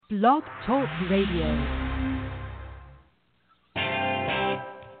Blog Talk Radio.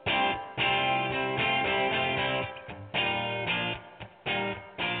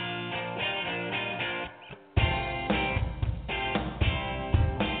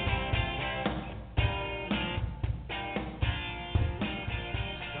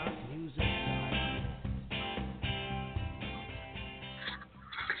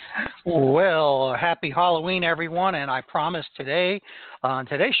 Well, happy Halloween, everyone, and I promise today, on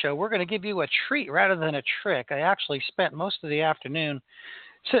today's show, we're going to give you a treat rather than a trick. I actually spent most of the afternoon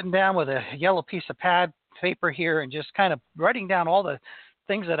sitting down with a yellow piece of pad paper here and just kind of writing down all the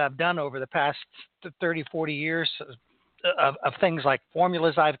things that I've done over the past 30, 40 years of things like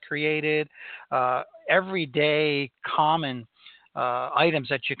formulas I've created, everyday common items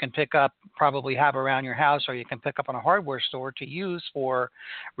that you can pick up, probably have around your house, or you can pick up on a hardware store to use for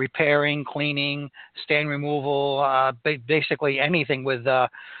repairing, cleaning, stain removal, basically anything with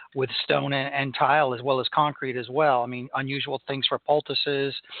stone and tile, as well as concrete as well. I mean, unusual things for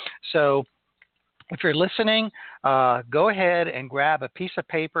poultices. So if you're listening, go ahead and grab a piece of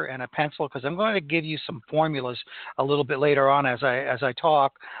paper and a pencil, because I'm going to give you some formulas a little bit later on as I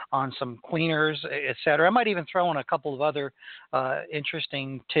talk on some cleaners, etc. I might even throw in a couple of other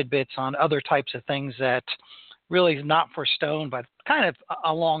interesting tidbits on other types of things that really is not for stone, but kind of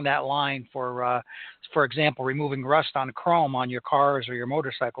along that line for example, removing rust on chrome on your cars or your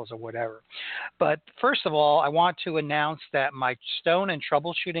motorcycles or whatever. But first of all, I want to announce that my stone and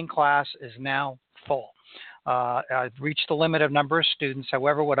troubleshooting class is now full. I've reached the limit of number of students.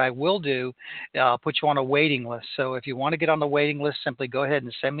 However, what I will do, I'll put you on a waiting list. So if you want to get on the waiting list, simply go ahead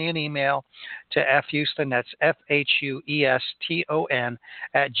and send me an email to fhouston, that's FHUESTON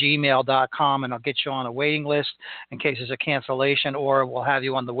 @gmail.com, and I'll get you on a waiting list in case there's a cancellation, or we'll have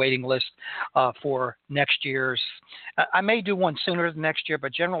you on the waiting list for next year's. I may do one sooner than next year,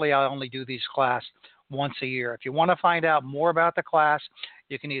 but generally I only do these class once a year. If you want to find out more about the class,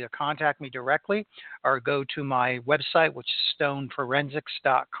 you can either contact me directly or go to my website, which is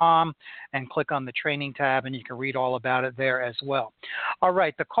stoneforensics.com, and click on the training tab, and you can read all about it there as well. All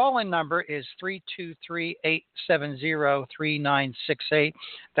right, the call-in number is 323-870-3968.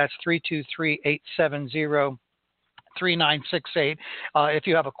 That's 323-870-3968. If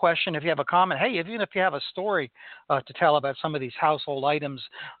you have a question, if you have a comment, hey, even if you have a story to tell about some of these household items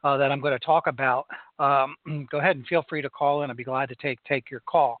that I'm going to talk about, go ahead and feel free to call in. I'll be glad to take your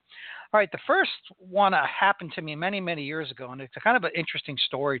call. All right, the first one happened to me many, many years ago, and it's a kind of an interesting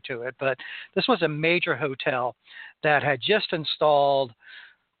story to it, but this was a major hotel that had just installed,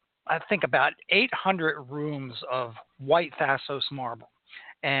 I think, about 800 rooms of white Thassos marble.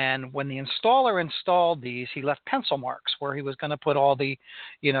 And when the installer installed these, he left pencil marks where he was going to put all the,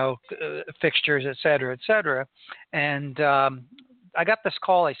 fixtures, et cetera, et cetera. And I got this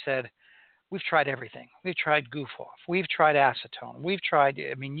call. I said, we've tried everything. We've tried goof off. We've tried acetone. We've tried,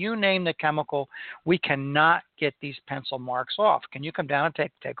 you name the chemical. We cannot get these pencil marks off. Can you come down and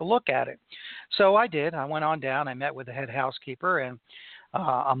take a look at it? So I did. I went on down. I met with the head housekeeper, and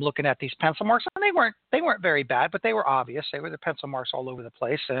I'm looking at these pencil marks, and they weren't very bad, but they were obvious. They were the pencil marks all over the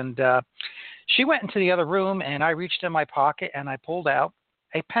place. And she went into the other room, and I reached in my pocket, and I pulled out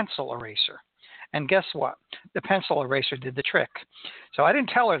a pencil eraser. And guess what? The pencil eraser did the trick. So I didn't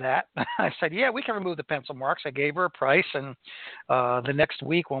tell her that. I said, yeah, we can remove the pencil marks. I gave her a price. And the next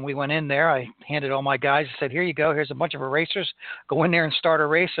week when we went in there, I handed all my guys, I said, here you go. Here's a bunch of erasers. Go in there and start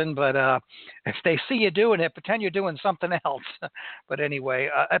erasing. But if they see you doing it, pretend you're doing something else. But anyway,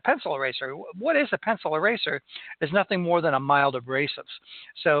 a pencil eraser. What is a pencil eraser? Is nothing more than a mild abrasive.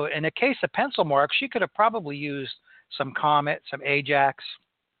 So in the case of pencil marks, she could have probably used some Comet, some Ajax,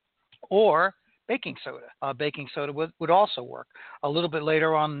 or baking soda. Baking soda would also work. A little bit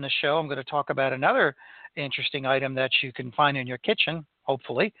later on in the show, I'm going to talk about another interesting item that you can find in your kitchen,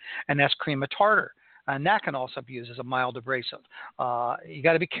 hopefully, and that's cream of tartar. And that can also be used as a mild abrasive. You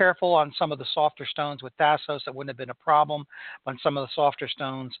got to be careful on some of the softer stones with Thassos. That wouldn't have been a problem. On some of the softer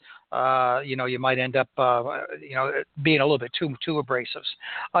stones, you might end up, being a little bit too abrasives.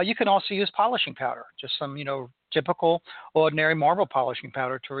 You can also use polishing powder, just some, typical ordinary marble polishing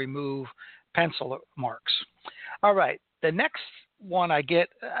powder to remove pencil marks. All right, the next one I get,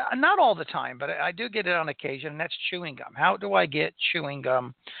 not all the time, but I do get it on occasion, and that's chewing gum. How do I get chewing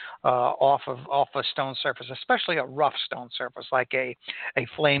gum off a stone surface, especially a rough stone surface like a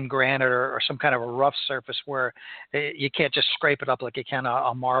flame granite or some kind of a rough surface where you can't just scrape it up like you can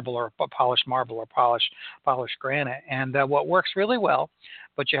a marble or a polished marble or polished granite. And what works really well,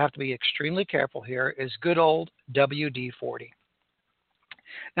 but you have to be extremely careful here, is good old WD-40.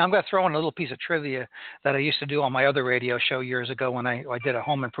 Now, I'm going to throw in a little piece of trivia that I used to do on my other radio show years ago when I did a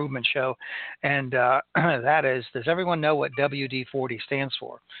home improvement show, and that is, does everyone know what WD-40 stands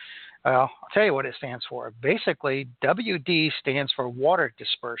for? Well, I'll tell you what it stands for. Basically, WD stands for water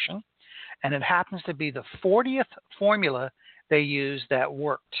dispersion, and it happens to be the 40th formula they used that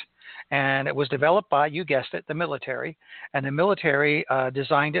worked. And it was developed by, you guessed it, the military, and the military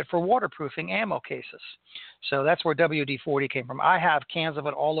designed it for waterproofing ammo cases. So that's where WD-40 came from. I have cans of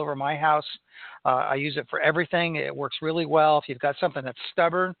it all over my house. I use it for everything. It works really well. If you've got something that's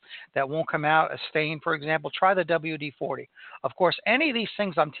stubborn, that won't come out, a stain, for example, try the WD-40. Of course, any of these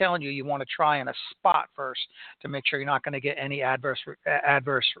things I'm telling you, you want to try in a spot first to make sure you're not going to get any adverse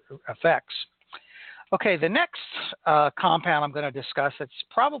effects. Okay, the next compound I'm going to discuss, it's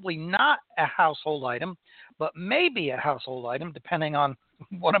probably not a household item, but maybe a household item, depending on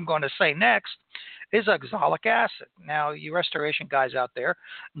what I'm going to say next, is oxalic acid. Now, you restoration guys out there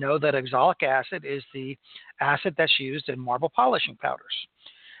know that oxalic acid is the acid that's used in marble polishing powders.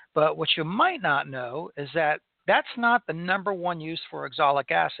 But what you might not know is that that's not the number one use for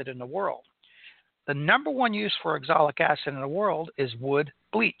oxalic acid in the world. The number one use for oxalic acid in the world is wood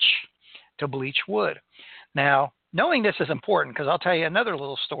bleach, to bleach wood. Now, knowing this is important because I'll tell you another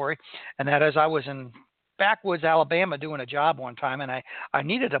little story, and that is I was in backwoods Alabama doing a job one time, and I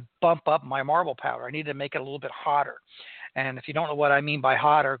needed to bump up my marble powder. I needed to make it a little bit hotter. And if you don't know what I mean by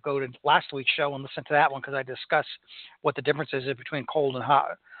hotter, go to last week's show and listen to that one because I discuss what the difference is between cold and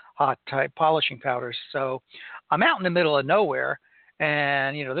hot type polishing powders. So I'm out in the middle of nowhere,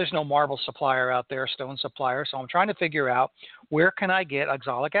 and there's no marble supplier out there, stone supplier. So I'm trying to figure out where can I get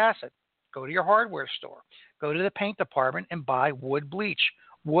oxalic acid. Go to your hardware store, go to the paint department, and buy wood bleach.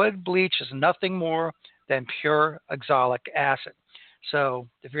 Wood bleach is nothing more than pure oxalic acid. So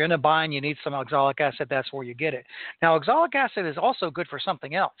if you're into buying, you need some oxalic acid, that's where you get it. Now, oxalic acid is also good for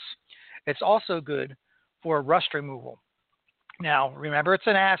something else. It's also good for rust removal. Now, remember, it's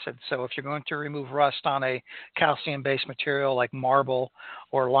an acid, so if you're going to remove rust on a calcium-based material like marble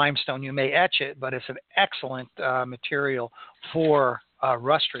or limestone, you may etch it, but it's an excellent material for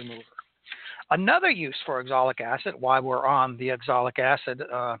rust remover. Another use for oxalic acid, while we're on the oxalic acid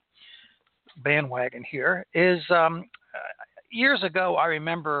bandwagon here, is years ago, I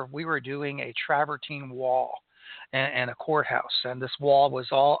remember we were doing a travertine wall in a courthouse, and this wall was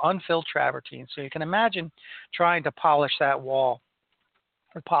all unfilled travertine. So you can imagine trying to polish that wall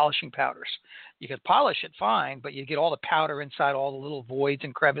with polishing powders. You could polish it fine, but you get all the powder inside all the little voids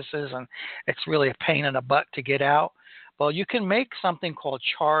and crevices, and it's really a pain in the butt to get out. Well, you can make something called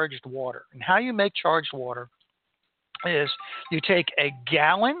charged water. And how you make charged water is you take a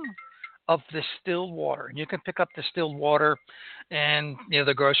gallon of distilled water, and you can pick up distilled water in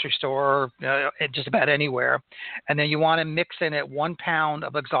the grocery store, just about anywhere, and then you want to mix in it 1 pound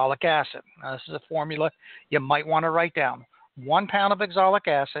of oxalic acid. Now, this is a formula you might want to write down. 1 pound of oxalic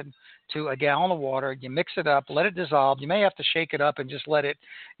acid to a gallon of water. You mix it up, let it dissolve. You may have to shake it up and just let it,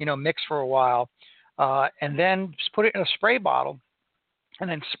 mix for a while. And then just put it in a spray bottle and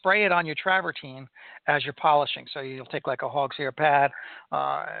then spray it on your travertine as you're polishing. So you'll take like a hog's hair pad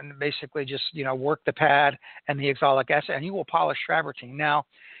and basically just, work the pad and the oxalic acid, and you will polish travertine. Now,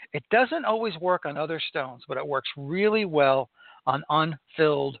 it doesn't always work on other stones, but it works really well on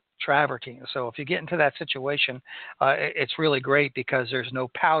unfilled travertine. So if you get into that situation, it's really great because there's no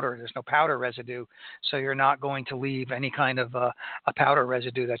powder residue, so you're not going to leave any kind of a powder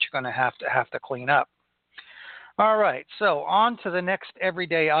residue that you're going to have to clean up. All right, so on to the next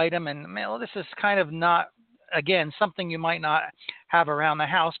everyday item, and this is kind of not, again, something you might not have around the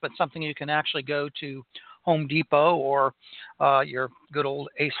house, but something you can actually go to Home Depot or your good old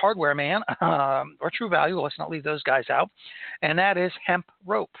Ace Hardware man or True Value. Let's not leave those guys out, and that is hemp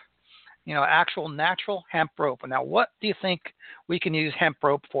rope. Actual natural hemp rope. Now, what do you think we can use hemp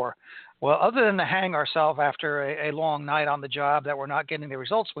rope for? Well, other than to hang ourselves after a long night on the job that we're not getting the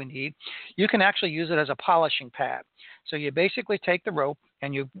results we need, you can actually use it as a polishing pad. So you basically take the rope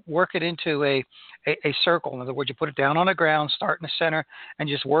and you work it into a circle. In other words, you put it down on the ground, start in the center, and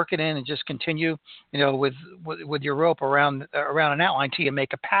just work it in and just continue, with your rope around an outline till you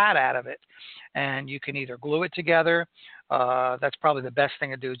make a pad out of it. And you can either glue it together. That's probably the best thing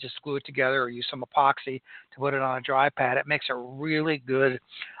to do, just glue it together, or use some epoxy to put it on a dry pad. It makes a really good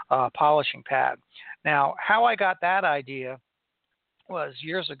polishing pad. Now, how I got that idea was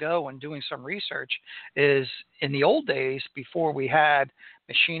years ago when doing some research is in the old days, before we had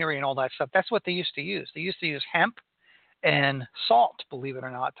machinery and all that stuff, that's what they used to use. They used to use hemp and salt, believe it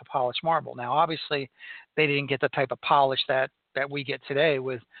or not, to polish marble. Now, obviously, they didn't get the type of polish that we get today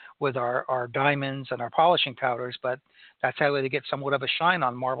with our diamonds and our polishing powders, but that's how they get somewhat of a shine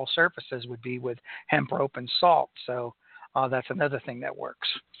on marble surfaces, would be with hemp rope and salt. So that's another thing that works.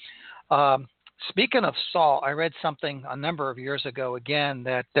 Speaking of salt, I read something a number of years ago again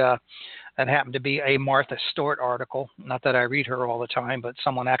that happened to be a Martha Stewart article. Not that I read her all the time, but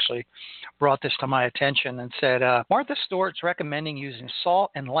someone actually brought this to my attention and said, Martha Stewart's recommending using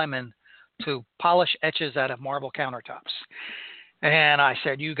salt and lemon to polish etches out of marble countertops. And I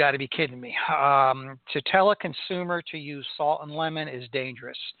said, you got to be kidding me. To tell a consumer to use salt and lemon is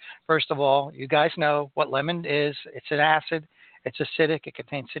dangerous. First of all, you guys know what lemon is. It's an acid. It's acidic. It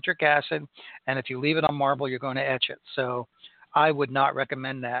contains citric acid. And if you leave it on marble, you're going to etch it. So I would not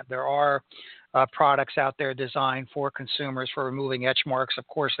recommend that. There are products out there designed for consumers for removing etch marks. Of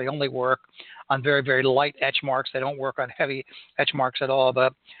course, they only work on very, very light etch marks. They don't work on heavy etch marks at all.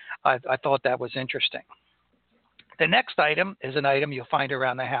 But I thought that was interesting. The next item is an item you'll find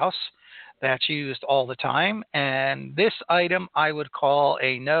around the house that's used all the time. And this item I would call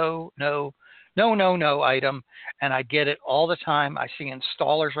a no item, and I get it all the time. I see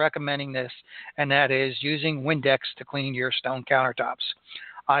installers recommending this, and that is using Windex to clean your stone countertops.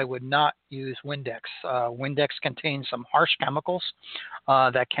 I would not use Windex. Windex contains some harsh chemicals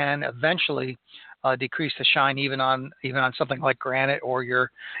that can eventually decrease the shine even on something like granite or your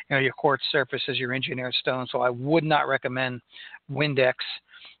quartz surfaces, your engineered stone. So I would not recommend Windex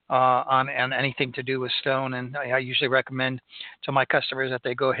on anything to do with stone. And I usually recommend to my customers that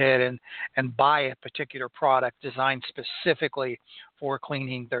they go ahead and buy a particular product designed specifically for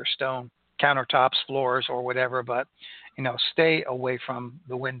cleaning their stone countertops, floors, or whatever. But stay away from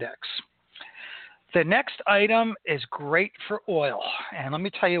the Windex. The next item is great for oil, and let me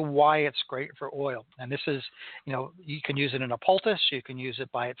tell you why it's great for oil. And this is, you can use it in a poultice, you can use it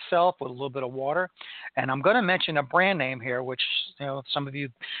by itself with a little bit of water. And I'm going to mention a brand name here, which, some of you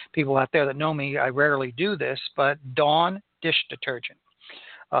people out there that know me, I rarely do this, but Dawn dish detergent.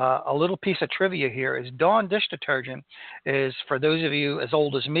 A little piece of trivia here is Dawn dish detergent is, for those of you as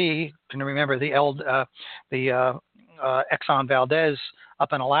old as me, can remember the Exxon Valdez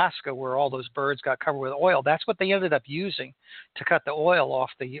up in Alaska, where all those birds got covered with oil. That's what they ended up using to cut the oil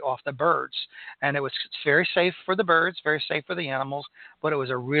off the birds. And it was very safe for the birds, very safe for the animals, but it was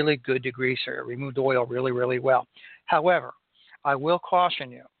a really good degreaser. It removed oil really, really well. However, I will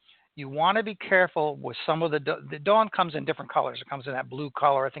caution you. You want to be careful with some of the Dawn comes in different colors. It comes in that blue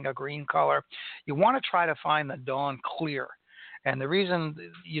color, I think a green color. You want to try to find the Dawn clear. And the reason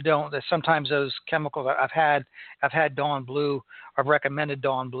you don't is sometimes those chemicals, I've had Dawn Blue, I've recommended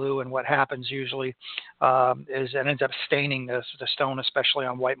Dawn Blue, and what happens usually is it ends up staining the stone, especially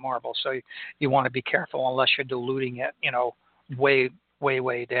on white marble. So you want to be careful unless you're diluting it,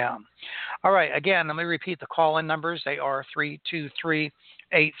 way down. All right, again, let me repeat the call-in numbers. They are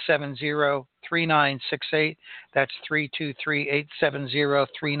 323-870-3968. That's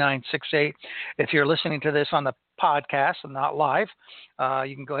 323-870-3968. If you're listening to this on the podcast and not live,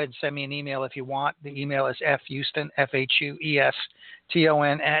 you can go ahead and send me an email if you want. The email is fhouston, FHUESTON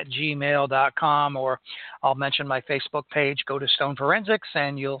 @gmail.com, or I'll mention my Facebook page. Go to Stone Forensics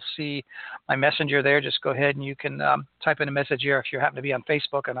and you'll see my messenger there. Just go ahead and you can type in a message here if you happen to be on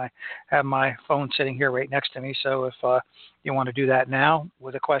Facebook, and I have my phone sitting here right next to me. So if you want to do that now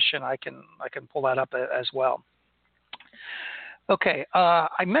with a question, I can pull that up as well. Okay,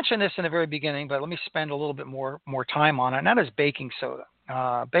 I mentioned this in the very beginning, but let me spend a little bit more time on it, and that is baking soda.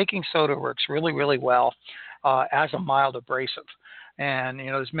 Baking soda works really, really well as a mild abrasive. And,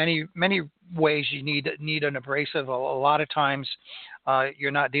 there's many ways you need an abrasive. A lot of times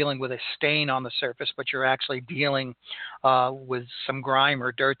you're not dealing with a stain on the surface, but you're actually dealing with some grime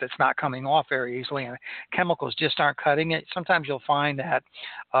or dirt that's not coming off very easily, and chemicals just aren't cutting it. Sometimes you'll find that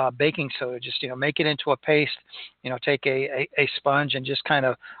baking soda, just, make it into a paste, take a sponge and just kind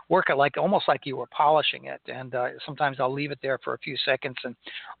of work it almost like you were polishing it. And sometimes I'll leave it there for a few seconds and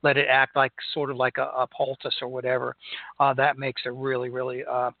let it act sort of like a poultice or whatever. That makes it really, really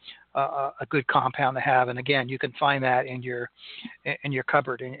a good compound to have. And again, you can find that in your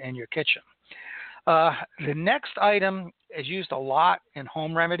cupboard in your kitchen. The next item is used a lot in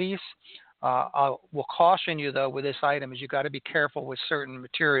home remedies. I will caution you, though, with this item is you got to be careful with certain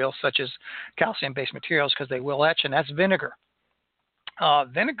materials, such as calcium-based materials, because they will etch, and that's vinegar.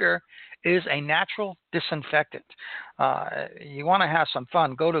 Vinegar is a natural disinfectant. You want to have some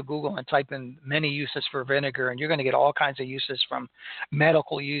fun, go to Google and type in many uses for vinegar, and you're going to get all kinds of uses, from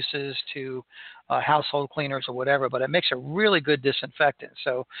medical uses to household cleaners or whatever, but it makes a really good disinfectant.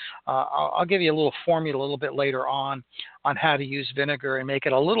 So I'll give you a little formula a little bit later on how to use vinegar and make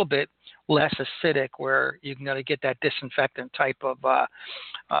it a little bit less acidic, where you can get that disinfectant type of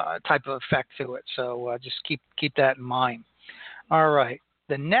effect to it. So just keep that in mind. All right.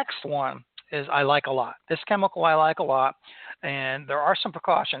 The next one is I like a lot. This chemical I like a lot, and there are some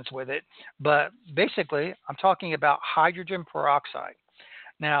precautions with it, but basically I'm talking about hydrogen peroxide.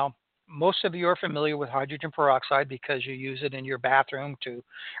 Now, most of you are familiar with hydrogen peroxide because you use it in your bathroom to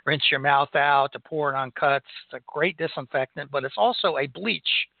rinse your mouth out, to pour it on cuts. It's a great disinfectant, but it's also a bleach.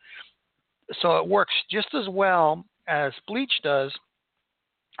 So it works just as well as bleach does,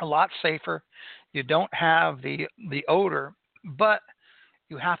 a lot safer. You don't have the odor, but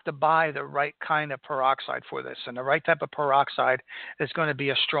you have to buy the right kind of peroxide for this. And the right type of peroxide is going to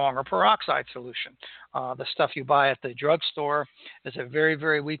be a stronger peroxide solution. The stuff you buy at the drugstore is a very,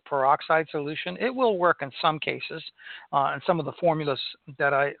 very weak peroxide solution. It will work in some cases. And some of the formulas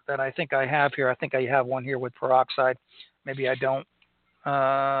that I think I have here, I think I have one here with peroxide. Maybe I don't.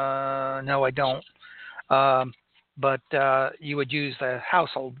 No, I don't. But you would use the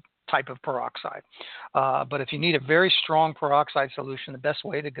household type of peroxide. But if you need a very strong peroxide solution, the best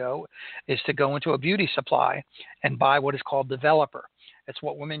way to go is to go into a beauty supply and buy what is called Developer. It's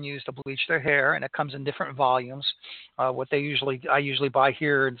what women use to bleach their hair, and it comes in different volumes. I usually buy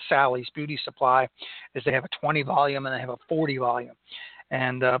here in Sally's Beauty Supply is they have a 20 volume and they have a 40 volume.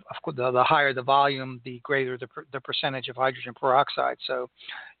 And of course, the higher the volume, the greater the percentage of hydrogen peroxide. So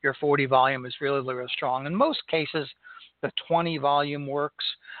your 40 volume is really, really strong. In most cases, the 20 volume works.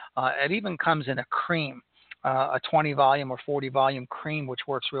 It even comes in a cream, a 20 volume or 40 volume cream, which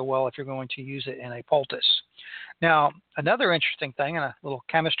works real well if you're going to use it in a poultice. Now, another interesting thing, and a little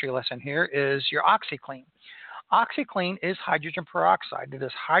chemistry lesson here, is your OxiClean. OxiClean is hydrogen peroxide. It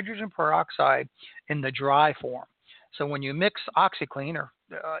is hydrogen peroxide in the dry form. So when you mix OxiClean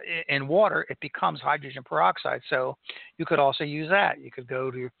in water, it becomes hydrogen peroxide. So you could also use that. You could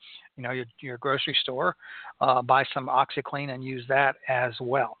go to your grocery store, buy some OxiClean and use that as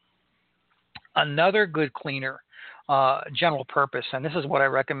well. Another good cleaner, general purpose, and this is what I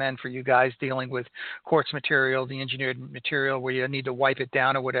recommend for you guys dealing with quartz material, the engineered material where you need to wipe it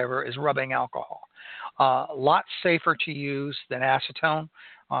down or whatever, is rubbing alcohol. A lot safer to use than acetone.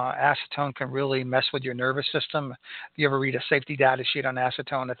 Acetone can really mess with your nervous system. If you ever read a safety data sheet on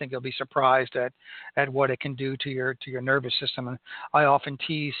acetone, I think you'll be surprised at what it can do to your nervous system. And I often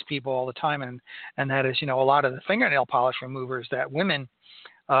tease people all the time, and that is, a lot of the fingernail polish removers that women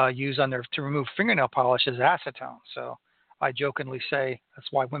use to remove fingernail polish is acetone. So I jokingly say that's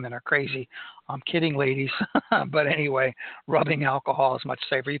why women are crazy. I'm kidding, ladies. But anyway, rubbing alcohol is much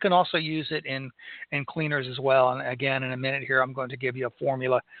safer. You can also use it in cleaners as well. And again, in a minute here, I'm going to give you a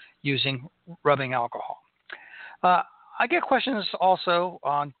formula using rubbing alcohol. I get questions also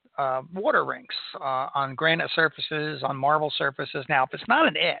on water rings, on granite surfaces, on marble surfaces. Now, if it's not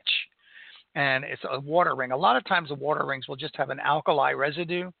an etch and it's a water ring, a lot of times the water rings will just have an alkali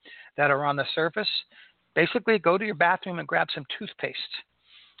residue that are on the surface. Basically, go to your bathroom and grab some toothpaste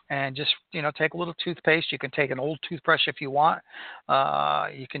and just, take a little toothpaste. You can take an old toothbrush if you want.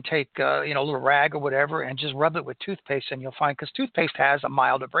 You can take, a little rag or whatever and just rub it with toothpaste, and you'll find, because toothpaste has a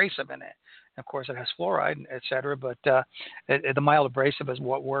mild abrasive in it. Of course, it has fluoride, et cetera, but the mild abrasive is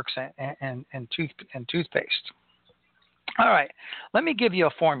what works in toothpaste. All right, let me give you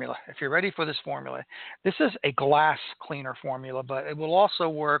a formula. If you're ready for this formula, this is a glass cleaner formula, but it will also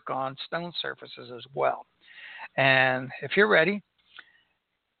work on stone surfaces as well. And if you're ready,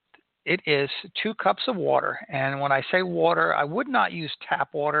 it is 2 cups of water. And when I say water, I would not use tap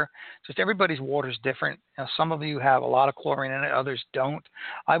water. Just everybody's water is different. Some of you have a lot of chlorine in it, others don't.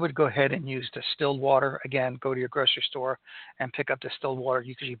 I would go ahead and use distilled water. Again, go to your grocery store and pick up distilled water.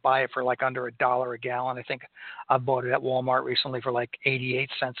 You usually buy it for like under $1 a gallon. I think I bought it at Walmart recently for like 88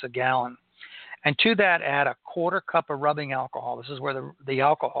 cents a gallon. And to that, add a 1/4 cup of rubbing alcohol. This is where the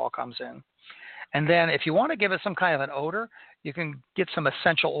alcohol comes in. And then if you want to give it some kind of an odor, you can get some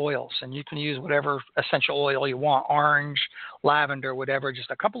essential oils, and you can use whatever essential oil you want, orange, lavender, whatever. Just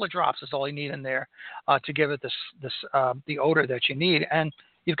a couple of drops is all you need in there to give it the odor that you need, and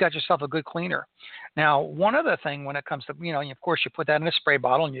you've got yourself a good cleaner. Now, one other thing when it comes to, of course, you put that in a spray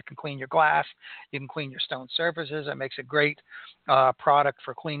bottle, and you can clean your glass, you can clean your stone surfaces. It makes a great product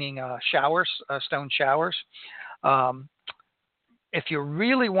for cleaning showers, stone showers. If you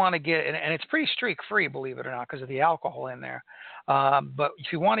really want to get, and it's pretty streak-free, believe it or not, because of the alcohol in there. But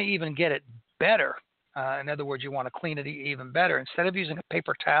if you want to even get it better, in other words, you want to clean it even better, instead of using a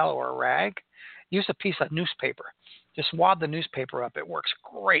paper towel or a rag, use a piece of newspaper. Just wad the newspaper up. It works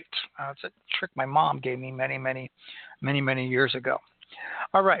great. It's a trick my mom gave me many years ago.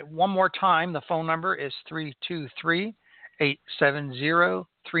 All right, one more time. The phone number is 323-870-3968.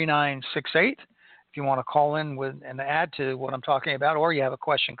 If you want to call in and add to what I'm talking about, or you have a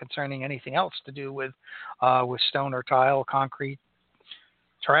question concerning anything else to do with stone or tile, concrete,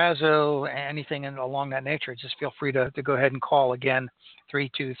 terrazzo, anything along that nature, just feel free to go ahead and call again,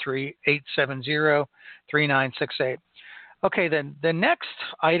 323-870-3968. Okay, then the next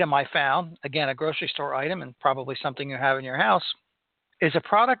item I found, again, a grocery store item and probably something you have in your house, is a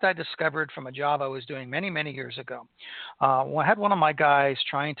product I discovered from a job I was doing many years ago. I had one of my guys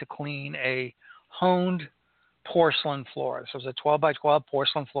trying to clean a honed porcelain floor. This was a 12 by 12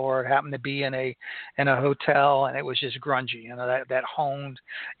 porcelain floor. It happened to be in a hotel, and it was just grungy. That honed,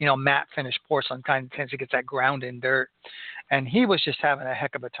 matte finished porcelain kind of tends to get that ground in dirt. And he was just having a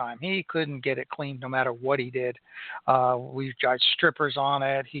heck of a time. He couldn't get it cleaned no matter what he did. We tried strippers on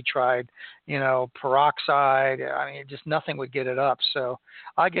it. He tried, peroxide. I mean, just nothing would get it up. So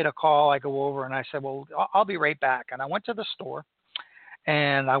I get a call. I go over and I said, well, I'll be right back. And I went to the store,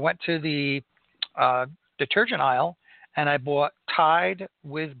 and I went to the detergent aisle, and I bought Tide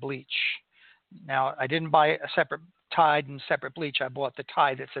with bleach. Now, I didn't buy a separate Tide and separate bleach. I bought the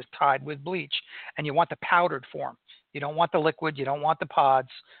Tide that says Tide with bleach, and you want the powdered form. You don't want the liquid. You don't want the pods.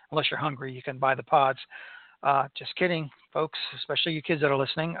 Unless you're hungry, you can buy the pods. Just kidding, folks, especially you kids that are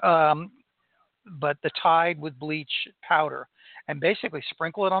listening. But the Tide with bleach powder, and basically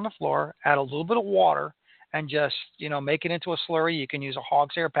sprinkle it on the floor, add a little bit of water, and just, make it into a slurry. You can use a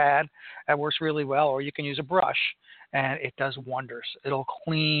hog's hair pad. That works really well. Or you can use a brush, and it does wonders. It'll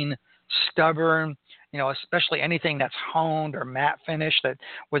clean stubborn, especially anything that's honed or matte finish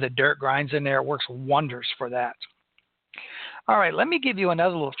where the dirt grinds in there. It works wonders for that. All right, let me give you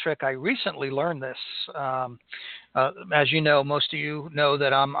another little trick. I recently learned this. As you know, most of you know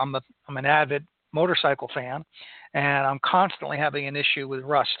that I'm an avid motorcycle fan, and I'm constantly having an issue with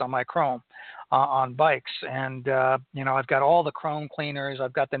rust on my chrome on bikes. And I've got all the chrome cleaners.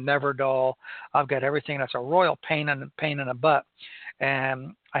 I've got the Never Dull. I've got everything that's a royal pain in the butt.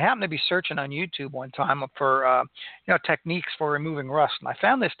 And I happened to be searching on YouTube one time for techniques for removing rust, and I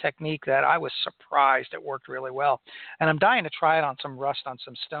found this technique that I was surprised it worked really well. And I'm dying to try it on some rust on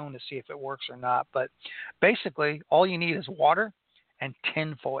some stone to see if it works or not. But basically, all you need is water and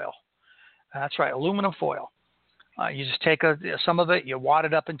tin foil. That's right, aluminum foil. You just take some of it, you wad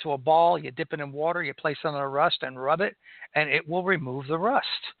it up into a ball, you dip it in water, you place it on the rust and rub it, and it will remove the rust.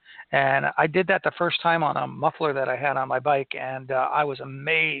 And I did that the first time on a muffler that I had on my bike, and I was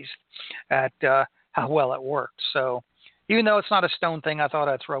amazed at how well it worked. So even though it's not a stone thing, I thought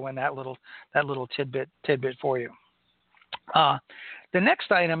I'd throw in that little tidbit for you. The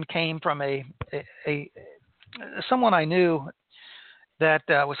next item came from someone I knew that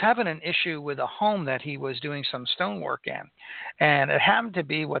was having an issue with a home that he was doing some stonework in. And it happened to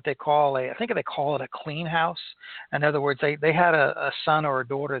be what they call I think they call it a clean house. In other words, they had a son or a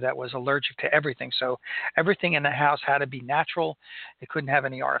daughter that was allergic to everything. So everything in the house had to be natural. They couldn't have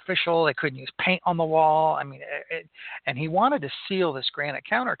any artificial. They couldn't use paint on the wall. I mean, and he wanted to seal this granite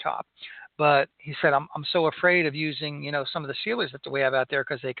countertop. But he said, I'm so afraid of using, some of the sealers that we have out there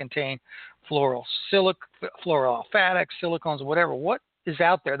because they contain fluoroalphatics, silicones, whatever. What is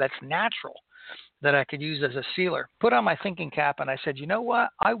out there that's natural that I could use as a sealer? Put on my thinking cap, and I said, you know what?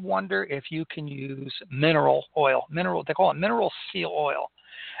 I wonder if you can use mineral oil. They call it mineral seal oil.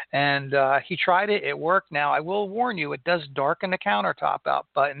 And he tried it. It worked. Now, I will warn you, it does darken the countertop out.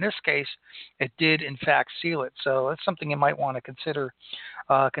 But in this case, it did, in fact, seal it. So that's something you might want to consider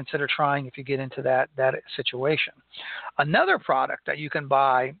trying if you get into that situation. Another product that you can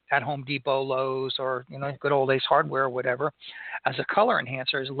buy at Home Depot, Lowe's, or good old Ace Hardware or whatever, as a color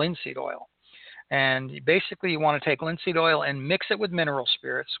enhancer is linseed oil. And basically, you want to take linseed oil and mix it with mineral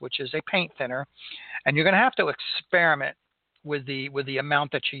spirits, which is a paint thinner. And you're going to have to experiment with the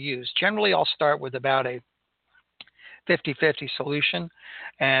amount that you use. Generally, I'll start with about a 50-50 solution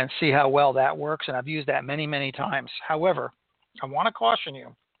and see how well that works. And I've used that many times. However, I want to caution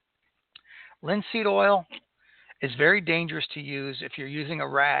you, linseed oil is very dangerous to use if you're using a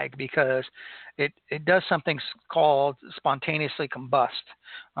rag because it does something called spontaneously combust.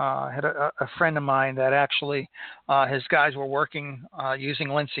 I had a friend of mine that actually his guys were working using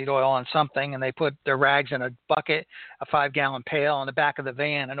linseed oil on something, and they put their rags in a bucket, a 5-gallon pail in the back of the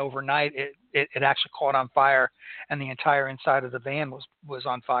van, and overnight it actually caught on fire, and the entire inside of the van was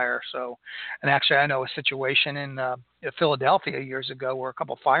on fire. So, and actually I know a situation in Philadelphia years ago, where a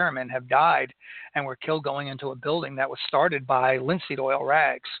couple firemen have died and were killed going into a building that was started by linseed oil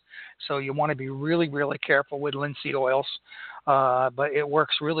rags. So you want to be really, really careful with linseed oils, but it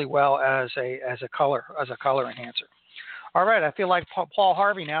works really well as a color enhancer. All right, I feel like Paul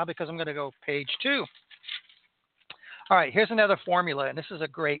Harvey now because I'm going to go page 2. All right, here's another formula, and this is a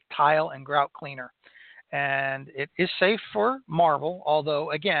great tile and grout cleaner. And it is safe for marble,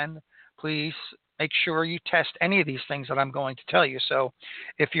 although, again, please make sure you test any of these things that I'm going to tell you. So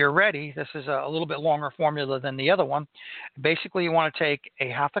if you're ready, this is a little bit longer formula than the other one. Basically, you want to take a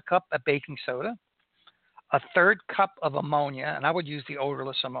half a cup of baking soda, a third cup of ammonia, and I would use the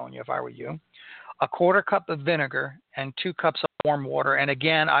odorless ammonia if I were you, a quarter cup of vinegar, and 2 cups of warm water. And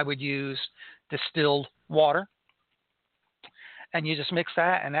again, I would use distilled water. And you just mix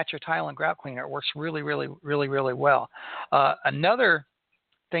that, and that's your tile and grout cleaner. It works really, really, really, really well. Another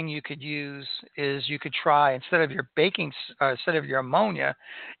thing you could use is you could try, instead of your ammonia,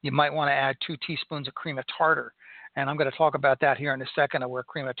 you might want to add 2 teaspoons of cream of tartar. And I'm going to talk about that here in a second, of where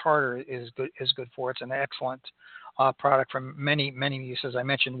cream of tartar is good for. It's an excellent product for many, many uses. I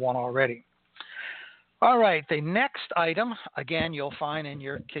mentioned one already. All right, the next item, again, you'll find in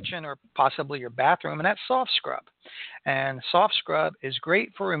your kitchen or possibly your bathroom, and that's soft scrub. And soft scrub is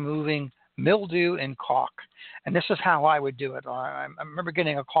great for removing mildew and caulk. And this is how I would do it. I remember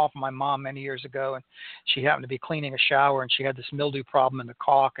getting a call from my mom many years ago, and she happened to be cleaning a shower, and she had this mildew problem in the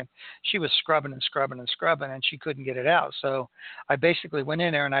caulk, and she was scrubbing and scrubbing and scrubbing, and she couldn't get it out. So I basically went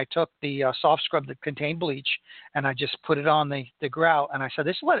in there, and I took the soft scrub that contained bleach, and I just put it on the grout, and I said,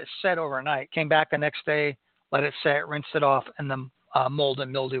 just let it set overnight. Came back the next day, let it set, rinsed it off, and the mold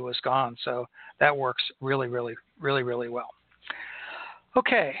and mildew was gone. So that works really, really, really, really well.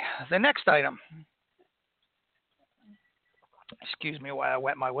 Okay, the next item. Excuse me while I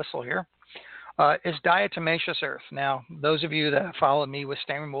wet my whistle here. Is diatomaceous earth. Now, those of you that have followed me with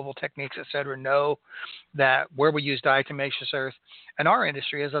stain removal techniques, etc., know that where we use diatomaceous earth in our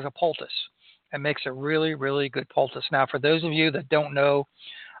industry is as a poultice. It makes a really, really good poultice. Now, for those of you that don't know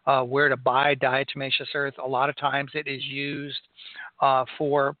where to buy diatomaceous earth, a lot of times it is used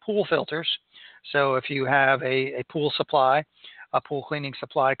for pool filters. So if you have a pool supply, a pool cleaning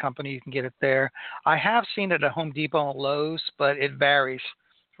supply company, you can get it there. I have seen it at Home Depot and Lowe's, but it varies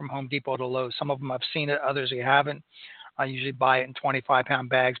from Home Depot to Lowe's. Some of them I've seen it, others you haven't. I usually buy it in 25-pound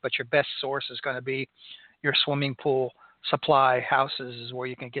bags, but your best source is going to be your swimming pool supply houses is where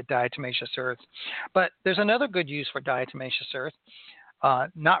you can get diatomaceous earth. But there's another good use for diatomaceous earth,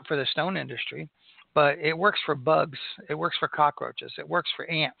 not for the stone industry, but it works for bugs, it works for cockroaches, it works for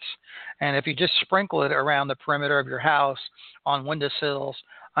ants. And if you just sprinkle it around the perimeter of your house, on windowsills,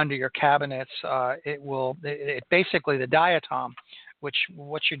 under your cabinets, it basically, the diatom, which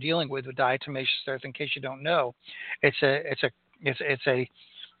what you're dealing with diatomaceous earth, in case you don't know, it's a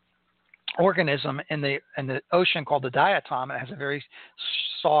organism in the ocean called the diatom. It has a very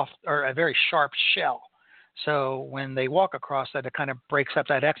soft or a very sharp shell. So when they walk across that, it kind of breaks up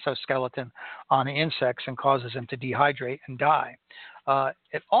that exoskeleton on the insects and causes them to dehydrate and die.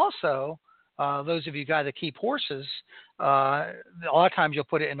 It also, those of you guys that keep horses, a lot of times you'll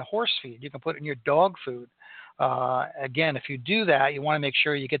put it in the horse feed. You can put it in your dog food. Again, if you do that, you want to make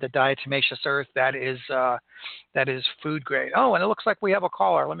sure you get the diatomaceous earth that is food grade. Oh, and it looks like we have a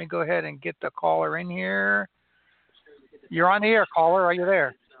caller. Let me go ahead and get the caller in here. You're on the air, caller. Are you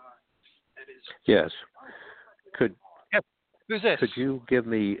there? Yes. Yep. Who's this? Could you give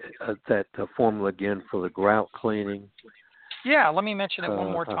me that formula again for the grout cleaning? Yeah, let me mention it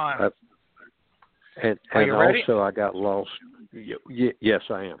one more time. And you ready? Also, I got lost. Yes,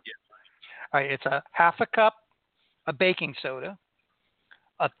 I am. All right, it's a half a cup of baking soda,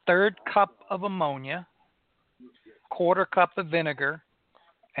 a third cup of ammonia, quarter cup of vinegar,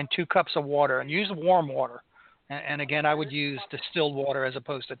 and 2 cups of water. And use warm water. And again, I would use distilled water as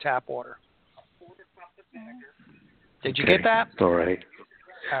opposed to tap water. Did you get that? All right.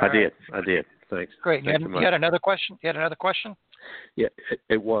 I did. Thanks. Great. You had another question? Yeah,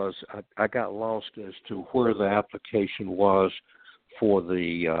 it was. I got lost as to where the application was for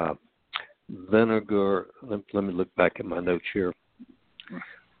the vinegar. Let me look back at my notes here.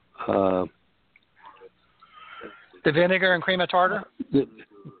 The vinegar and cream of tartar?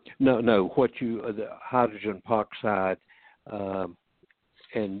 No. The hydrogen peroxide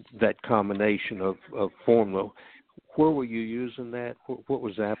and that combination of formula. Where were you using that? What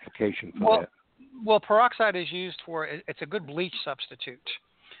was the application for that? Well, peroxide is used it's a good bleach substitute.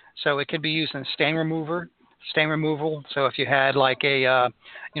 So it can be used in stain remover, stain removal. So if you had like a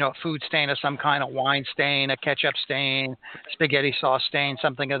food stain of some kind, a wine stain, a ketchup stain, spaghetti sauce stain,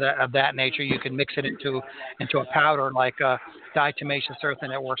 something of that nature, you can mix it into a powder like diatomaceous earth,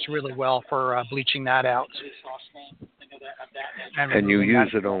 and it works really well for bleaching that out. And you use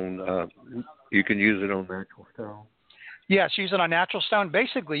it on you can use it on natural stone. Yes, use it on natural stone.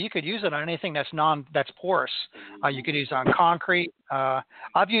 Basically, you could use it on anything that's porous. You could use it on concrete.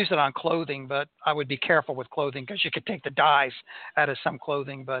 I've used it on clothing, but I would be careful with clothing because you could take the dyes out of some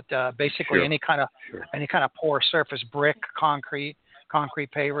clothing. But basically, Sure. any kind of porous surface, brick, concrete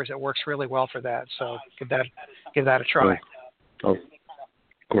pavers, it works really well for that. So give that a try. Oh,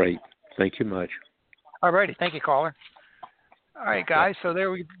 great! Thank you much. All righty, thank you, caller. All right, guys. So there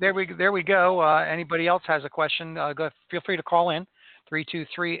we go. Anybody else has a question? Feel free to call in.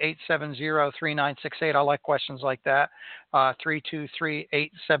 323-870-3968. I like questions like that.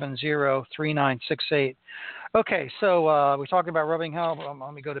 323-870-3968. Okay, so we talked about rubbing help.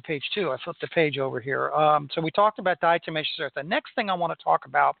 Let me go to page 2. I flipped the page over here. So we talked about diatomaceous earth. The next thing I want to talk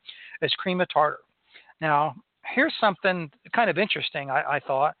about is cream of tartar. Now, here's something kind of interesting, I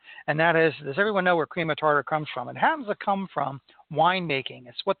thought, and that is, does everyone know where cream of tartar comes from? It happens to come from winemaking.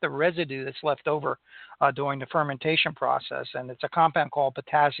 It's what the residue that's left over during the fermentation process, and it's a compound called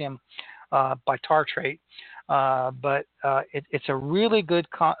potassium bitartrate. But it's a really good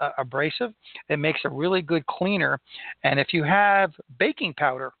abrasive. It makes a really good cleaner, and if you have baking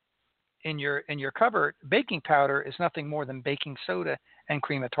powder in your cupboard, baking powder is nothing more than baking soda and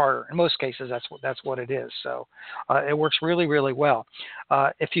cream of tartar. In most cases, that's what it is. So it works really, really well.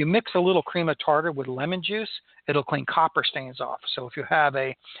 If you mix a little cream of tartar with lemon juice, it'll clean copper stains off. So if you have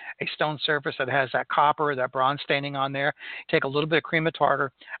a stone surface that has that copper, that bronze staining on there, take a little bit of cream of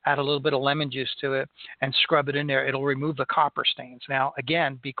tartar, add a little bit of lemon juice to it, and scrub it in there. It'll remove the copper stains. Now,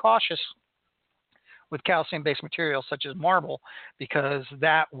 again, be cautious with calcium-based materials such as marble, because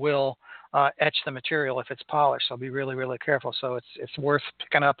that will etch the material if it's polished. So be really, really careful. So it's worth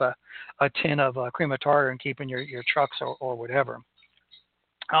picking up a tin of cream of tartar and keeping your trucks or whatever.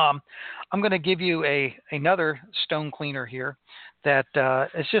 I'm going to give you another stone cleaner here that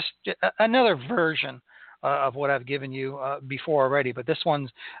is just another version of what I've given you before already, but this one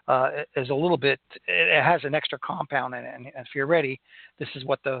is a little bit, it has an extra compound in it, and if you're ready, this is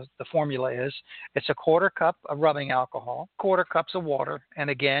what the formula is. It's a 1/4 cup of rubbing alcohol, 1/4 cups of water,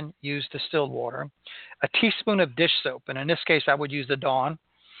 and again, use distilled water, a teaspoon of dish soap, and in this case, I would use the Dawn,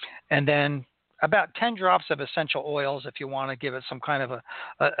 and then about 10 drops of essential oils if you want to give it some kind of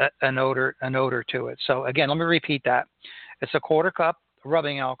an odor to it. So again, let me repeat that. It's a 1/4 cup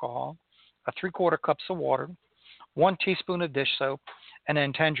rubbing alcohol, a 3/4 cups of water, 1 teaspoon of dish soap, and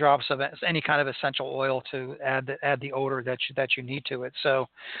then 10 drops of any kind of essential oil to add the odor that you need to it. So,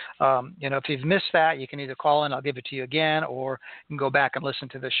 if you've missed that, you can either call in, I'll give it to you again, or you can go back and listen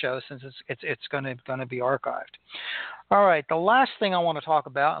to the show since it's going to be archived. All right, the last thing I want to talk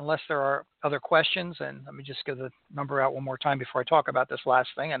about, unless there are other questions, and let me just give the number out one more time before I talk about this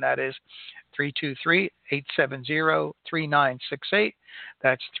last thing, and that is 323-870-3968.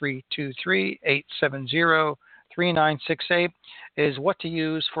 That's 323-870-3968 is what to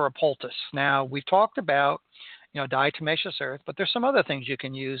use for a poultice. Now, we've talked about, diatomaceous earth, but there's some other things you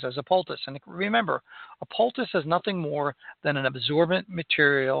can use as a poultice. And remember, a poultice is nothing more than an absorbent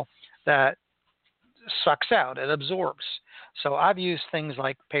material that sucks out, it absorbs. So I've used things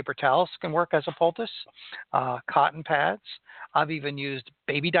like paper towels can work as a poultice, cotton pads. I've even used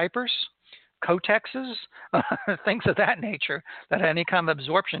baby diapers, Kotexes, things of that nature that any kind of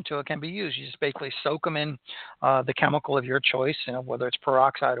absorption to it can be used. You just basically soak them in the chemical of your choice, whether it's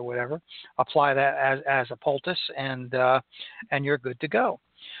peroxide or whatever. Apply that as a poultice, and you're good to go.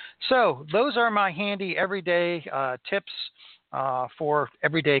 So those are my handy everyday tips for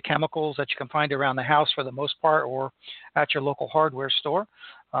everyday chemicals that you can find around the house for the most part, or at your local hardware store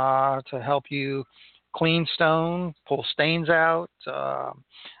to help you clean stone, pull stains out,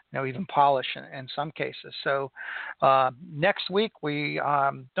 even polish in some cases. So next week, we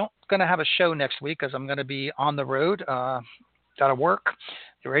don't going to have a show next week because I'm going to be on the road. Got to work.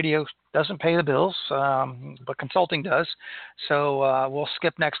 The radio doesn't pay the bills, but consulting does. So we'll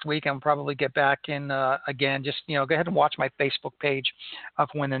skip next week and probably get back in again. Just, go ahead and watch my Facebook page of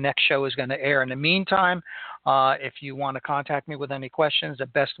when the next show is going to air. In the meantime, if you want to contact me with any questions, the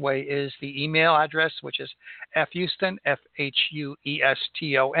best way is the email address, which is fhueston,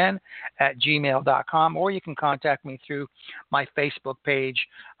 FHUESTON, @gmail.com, or you can contact me through my Facebook page.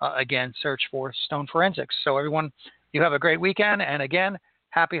 Again, search for Stone Forensics. So everyone, you have a great weekend, and again,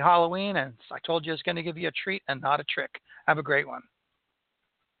 happy Halloween, and I told you it's going to give you a treat and not a trick. Have a great one.